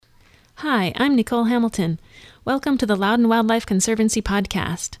Hi, I'm Nicole Hamilton. Welcome to the Loudon Wildlife Conservancy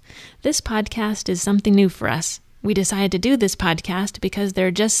podcast. This podcast is something new for us. We decided to do this podcast because there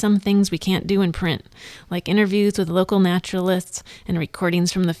are just some things we can't do in print, like interviews with local naturalists and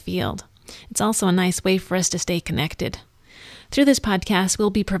recordings from the field. It's also a nice way for us to stay connected. Through this podcast,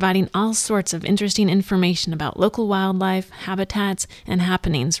 we'll be providing all sorts of interesting information about local wildlife, habitats, and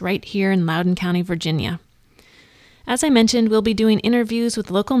happenings right here in Loudoun County, Virginia. As I mentioned, we'll be doing interviews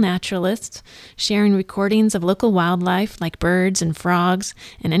with local naturalists, sharing recordings of local wildlife like birds and frogs,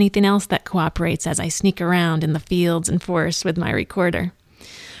 and anything else that cooperates as I sneak around in the fields and forests with my recorder.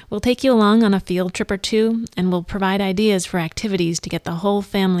 We'll take you along on a field trip or two, and we'll provide ideas for activities to get the whole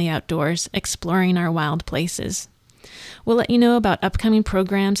family outdoors, exploring our wild places. We'll let you know about upcoming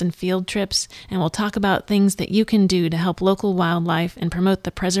programs and field trips, and we'll talk about things that you can do to help local wildlife and promote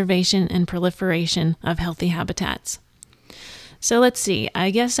the preservation and proliferation of healthy habitats. So let's see,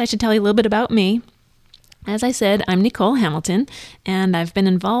 I guess I should tell you a little bit about me. As I said, I'm Nicole Hamilton, and I've been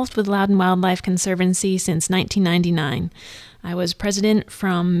involved with Loudoun Wildlife Conservancy since 1999. I was president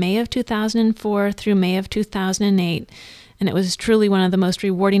from May of 2004 through May of 2008, and it was truly one of the most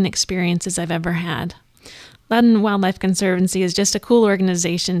rewarding experiences I've ever had. Loudoun Wildlife Conservancy is just a cool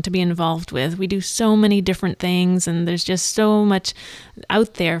organization to be involved with. We do so many different things, and there's just so much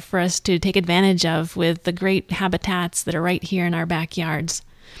out there for us to take advantage of with the great habitats that are right here in our backyards.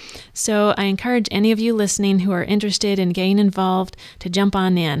 So I encourage any of you listening who are interested in getting involved to jump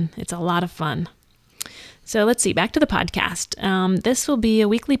on in. It's a lot of fun. So let's see, back to the podcast. This will be a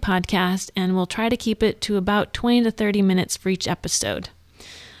weekly podcast, and we'll try to keep it to about 20 to 30 minutes for each episode.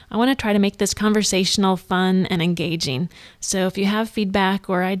 I want to try to make this conversational, fun, and engaging. So if you have feedback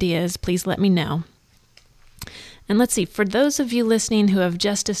or ideas, please let me know. And let's see, for those of you listening who have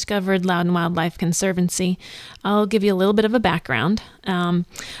just discovered Loudoun Wildlife Conservancy, I'll give you a little bit of a background.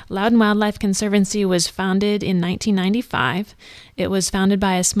 Loudoun Wildlife Conservancy was founded in 1995. It was founded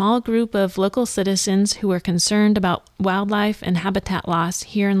by a small group of local citizens who were concerned about wildlife and habitat loss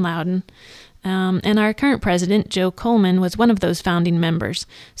here in Loudoun. And our current president, Joe Coleman, was one of those founding members,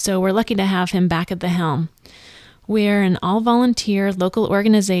 so we're lucky to have him back at the helm. We're an all-volunteer local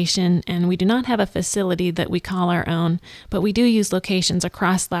organization, and we do not have a facility that we call our own, but we do use locations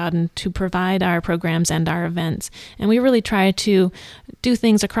across Loudoun to provide our programs and our events. And we really try to do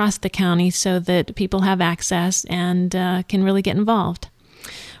things across the county so that people have access and can really get involved.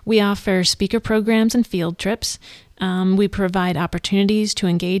 We offer speaker programs and field trips. We provide opportunities to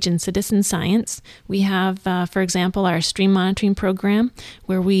engage in citizen science. We have, for example, our stream monitoring program,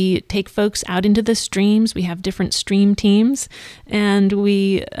 where we take folks out into the streams. We have different stream teams, and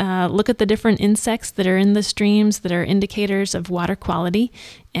we look at the different insects that are in the streams that are indicators of water quality.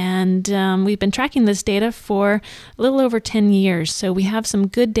 And we've been tracking this data for a little over 10 years, so we have some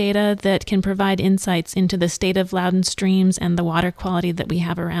good data that can provide insights into the state of Loudoun streams and the water quality that we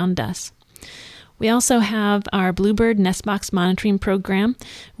have around us. We also have our Bluebird Nest Box Monitoring Program,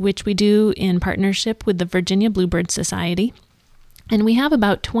 which we do in partnership with the Virginia Bluebird Society. And we have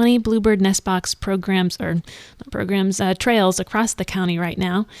about 20 Bluebird Nest Box trails across the county right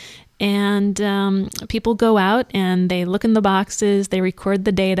now. And people go out and they look in the boxes, they record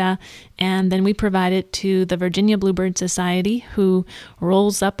the data, and then we provide it to the Virginia Bluebird Society, who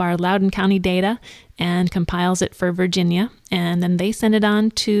rolls up our Loudoun County data and compiles it for Virginia. And then they send it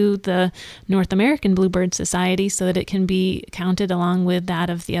on to the North American Bluebird Society so that it can be counted along with that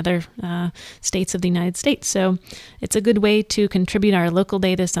of the other states of the United States. So it's a good way to contribute our local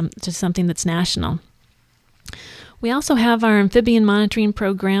data to something that's national. We also have our amphibian monitoring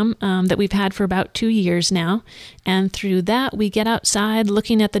program that we've had for about 2 years now, and through that we get outside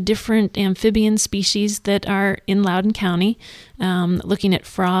looking at the different amphibian species that are in Loudoun County, looking at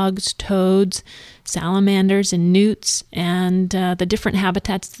frogs, toads, salamanders, and newts, and the different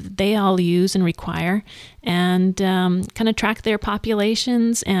habitats that they all use and require, and kind of track their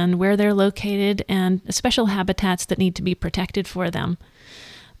populations and where they're located and special habitats that need to be protected for them.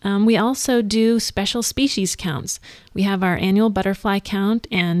 We also do special species counts. We have our annual butterfly count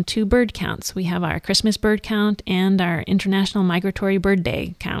and 2 bird counts. We have our Christmas bird count and our International Migratory Bird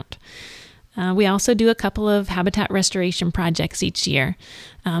Day count. We also do a couple of habitat restoration projects each year.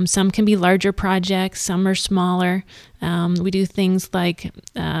 Some can be larger projects, some are smaller. We do things like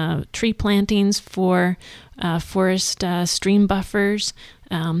tree plantings for forest stream buffers,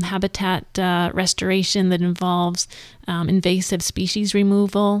 habitat restoration that involves invasive species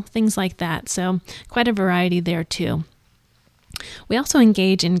removal, things like that. So quite a variety there too. We also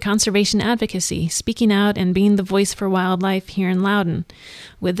engage in conservation advocacy, speaking out and being the voice for wildlife here in Loudoun.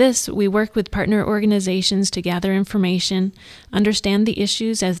 With this, we work with partner organizations to gather information, understand the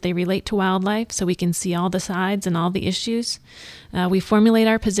issues as they relate to wildlife so we can see all the sides and all the issues. We formulate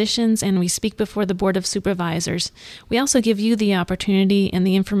our positions and we speak before the Board of Supervisors. We also give you the opportunity and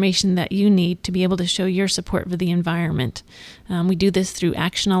the information that you need to be able to show your support for the environment. We do this through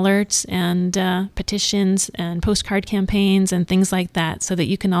action alerts and petitions and postcard campaigns and things like that so that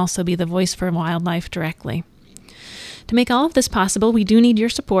you can also be the voice for wildlife directly. To make all of this possible, we do need your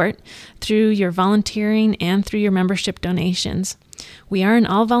support through your volunteering and through your membership donations. We are an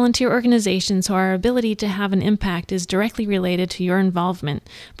all-volunteer organization, so our ability to have an impact is directly related to your involvement,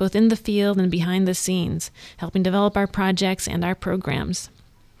 both in the field and behind the scenes, helping develop our projects and our programs.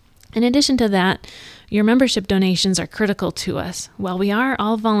 In addition to that, your membership donations are critical to us. While we are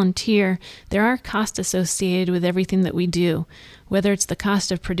all volunteer, there are costs associated with everything that we do, whether it's the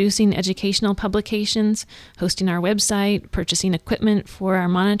cost of producing educational publications, hosting our website, purchasing equipment for our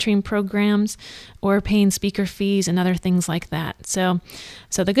monitoring programs, or paying speaker fees and other things like that. So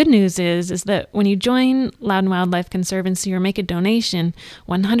the good news is that when you join Loudoun Wildlife Conservancy or make a donation,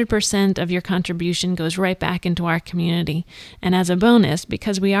 100% of your contribution goes right back into our community. And as a bonus,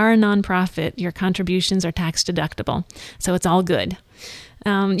 because we are a nonprofit, your contributions are tax deductible. So it's all good.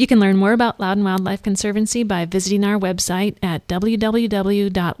 You can learn more about Loudoun Wildlife Conservancy by visiting our website at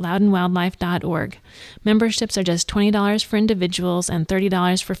www.loudounwildlife.org. Memberships are just $20 for individuals and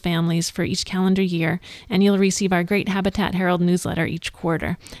 $30 for families for each calendar year, and you'll receive our Great Habitat Herald newsletter each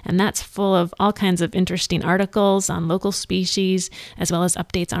quarter. And that's full of all kinds of interesting articles on local species, as well as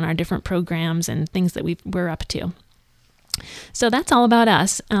updates on our different programs and things that we're up to. So that's all about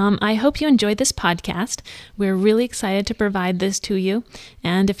us. I hope you enjoyed this podcast. We're really excited to provide this to you.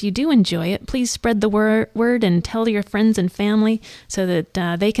 And if you do enjoy it, please spread the word and tell your friends and family so that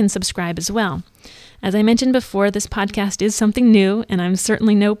they can subscribe as well. As I mentioned before, this podcast is something new, and I'm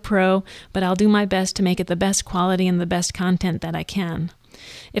certainly no pro, but I'll do my best to make it the best quality and the best content that I can.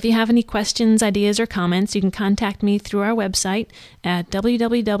 If you have any questions, ideas, or comments, you can contact me through our website at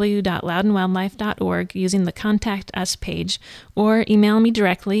www.loudounwildlife.org using the Contact Us page, or email me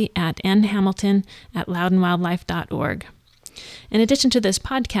directly at nhamilton@loudounwildlife.org. In addition to this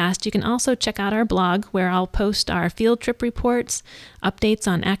podcast, you can also check out our blog where I'll post our field trip reports, updates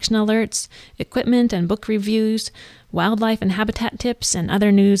on action alerts, equipment and book reviews, wildlife and habitat tips, and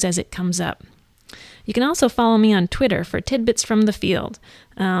other news as it comes up. You can also follow me on Twitter for tidbits from the field.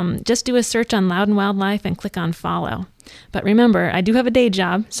 Just do a search on Loudoun Wildlife and click on follow. But remember, I do have a day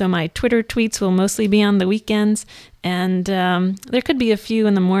job, so my Twitter tweets will mostly be on the weekends, and there could be a few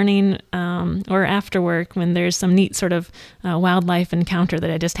in the morning or after work when there's some neat sort of wildlife encounter that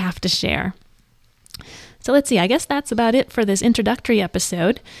I just have to share. So let's see, I guess that's about it for this introductory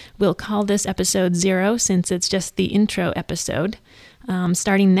episode. We'll call this episode 0 since it's just the intro episode.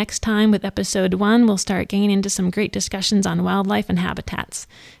 Starting next time with episode 1, we'll start getting into some great discussions on wildlife and habitats.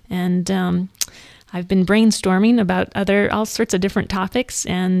 And I've been brainstorming about all sorts of different topics,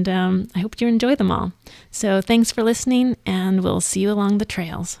 and I hope you enjoy them all. So thanks for listening, and we'll see you along the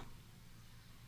trails.